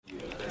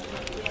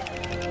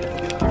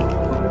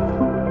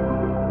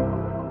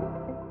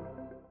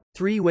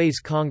3 Ways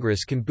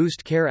Congress Can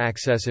Boost Care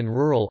Access in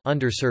Rural,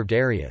 Underserved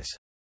Areas.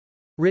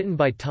 Written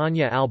by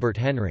Tanya Albert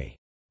Henry.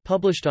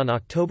 Published on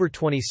October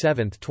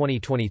 27,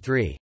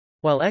 2023.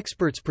 While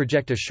experts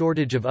project a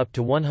shortage of up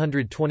to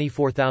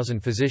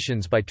 124,000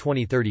 physicians by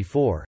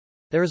 2034,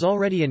 there is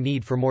already a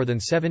need for more than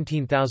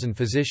 17,000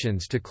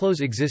 physicians to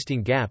close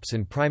existing gaps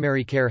in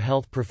primary care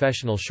health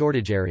professional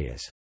shortage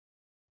areas.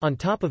 On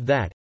top of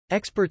that,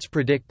 experts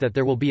predict that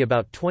there will be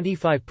about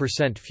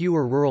 25%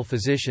 fewer rural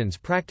physicians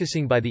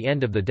practicing by the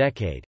end of the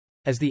decade,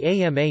 as the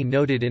AMA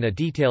noted in a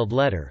detailed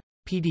letter,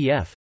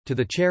 PDF, to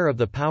the chair of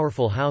the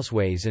powerful House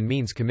Ways and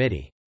Means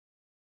Committee.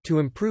 To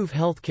improve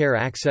health care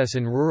access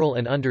in rural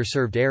and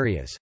underserved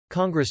areas,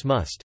 Congress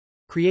must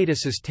create a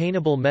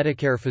sustainable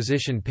Medicare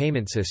physician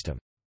payment system,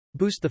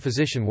 boost the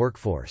physician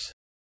workforce,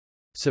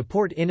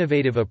 support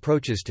innovative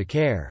approaches to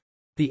care.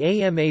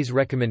 The AMA's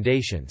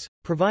recommendations,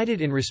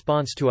 provided in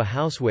response to a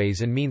House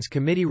Ways and Means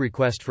Committee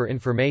request for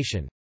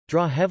information,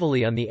 draw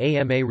heavily on the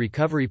AMA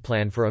Recovery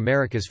Plan for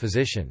America's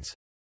Physicians.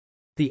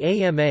 The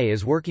AMA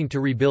is working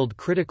to rebuild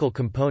critical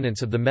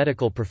components of the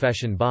medical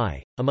profession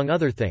by, among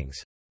other things,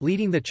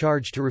 leading the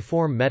charge to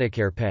reform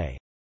Medicare pay,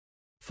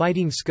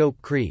 fighting scope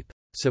creep,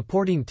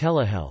 supporting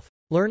telehealth,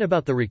 learn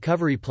about the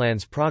recovery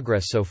plan's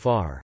progress so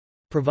far,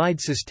 provide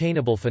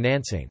sustainable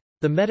financing.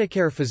 The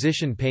Medicare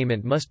physician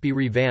payment must be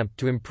revamped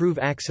to improve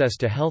access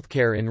to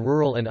healthcare in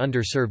rural and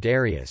underserved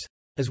areas,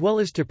 as well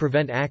as to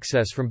prevent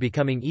access from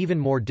becoming even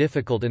more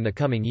difficult in the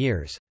coming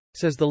years,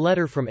 says the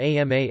letter from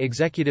AMA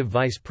Executive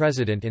Vice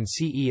President and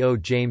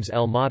CEO James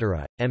L.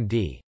 Madara,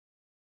 MD.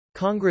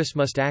 Congress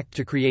must act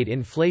to create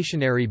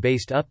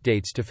inflationary-based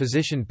updates to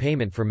physician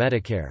payment for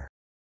Medicare.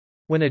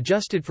 When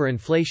adjusted for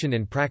inflation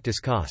and practice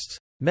costs,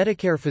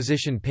 Medicare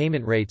physician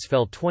payment rates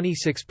fell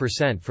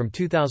 26% from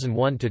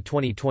 2001 to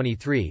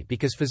 2023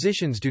 because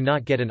physicians do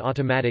not get an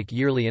automatic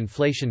yearly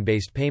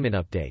inflation-based payment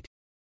update.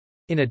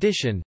 In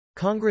addition,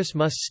 Congress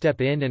must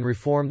step in and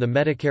reform the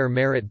Medicare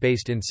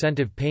Merit-Based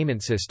Incentive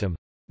Payment System,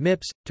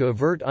 MIPS, to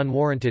avert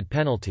unwarranted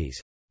penalties,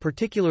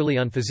 particularly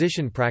on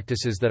physician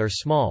practices that are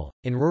small,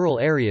 in rural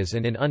areas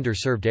and in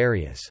underserved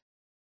areas.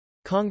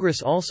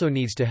 Congress also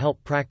needs to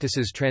help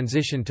practices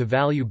transition to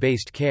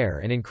value-based care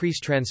and increase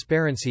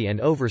transparency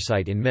and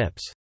oversight in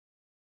MIPS.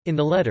 In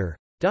the letter,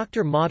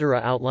 Dr.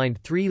 Madara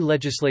outlined 3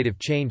 legislative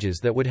changes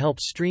that would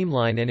help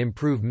streamline and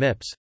improve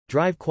MIPS,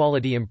 drive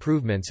quality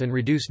improvements and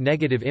reduce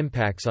negative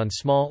impacts on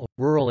small,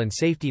 rural and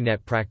safety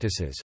net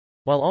practices,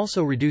 while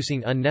also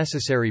reducing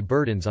unnecessary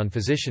burdens on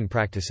physician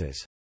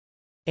practices.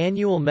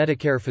 Annual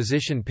Medicare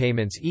physician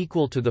payments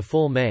equal to the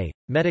full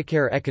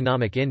Medicare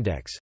Economic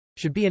Index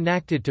should be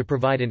enacted to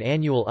provide an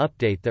annual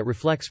update that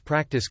reflects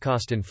practice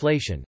cost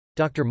inflation,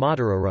 Dr.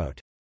 Madara wrote.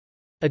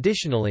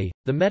 Additionally,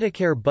 the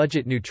Medicare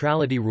budget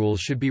neutrality rules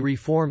should be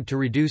reformed to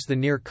reduce the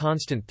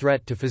near-constant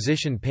threat to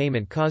physician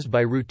payment caused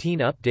by routine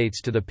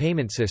updates to the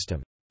payment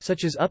system,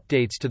 such as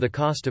updates to the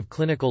cost of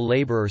clinical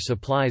labor or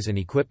supplies and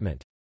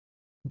equipment.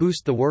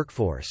 Boost the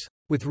workforce.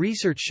 With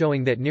research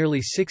showing that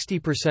nearly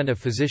 60% of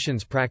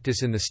physicians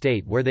practice in the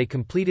state where they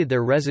completed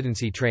their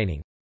residency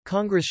training,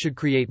 Congress should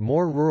create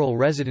more rural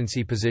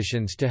residency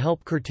positions to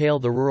help curtail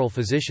the rural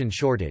physician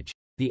shortage,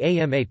 the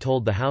AMA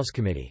told the House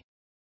committee.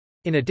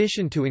 In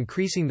addition to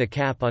increasing the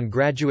cap on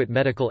graduate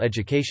medical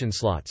education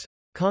slots,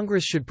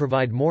 Congress should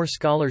provide more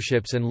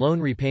scholarships and loan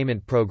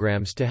repayment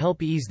programs to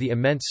help ease the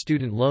immense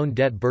student loan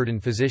debt burden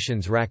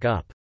physicians rack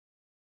up.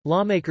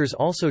 Lawmakers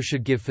also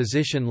should give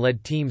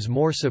physician-led teams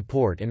more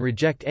support and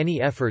reject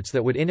any efforts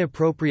that would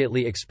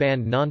inappropriately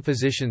expand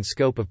non-physician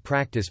scope of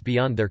practice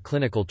beyond their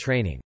clinical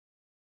training.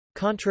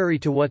 Contrary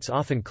to what's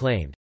often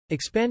claimed,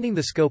 expanding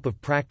the scope of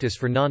practice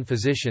for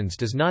non-physicians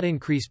does not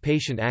increase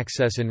patient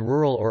access in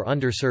rural or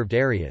underserved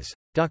areas,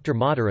 Dr.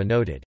 Madara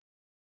noted.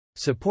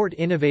 Support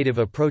innovative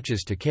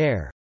approaches to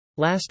care.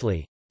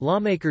 Lastly,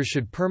 lawmakers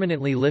should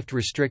permanently lift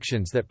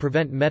restrictions that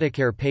prevent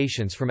Medicare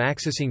patients from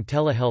accessing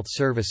telehealth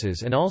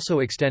services and also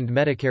extend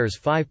Medicare's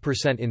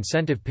 5%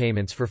 incentive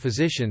payments for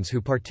physicians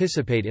who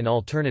participate in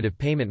alternative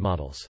payment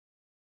models.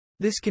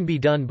 This can be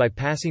done by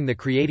passing the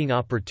Creating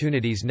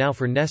Opportunities Now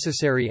for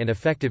Necessary and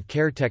Effective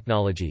Care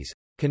Technologies,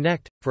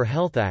 Connect, for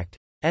Health Act,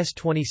 S.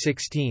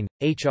 2016,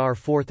 H.R.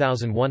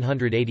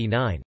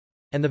 4189,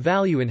 and the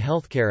Value in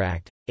Healthcare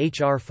Act,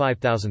 H.R.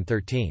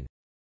 5013.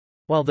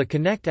 While the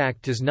Connect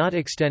Act does not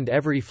extend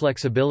every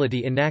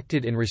flexibility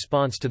enacted in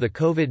response to the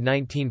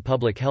COVID-19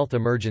 public health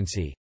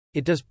emergency,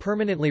 it does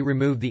permanently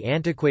remove the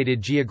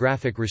antiquated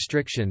geographic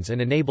restrictions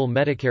and enable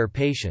Medicare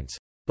patients,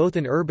 both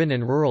in urban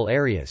and rural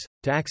areas,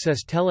 to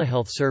access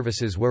telehealth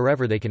services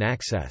wherever they can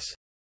access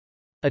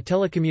a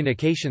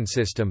telecommunication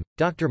system,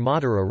 Dr.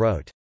 Madara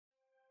wrote.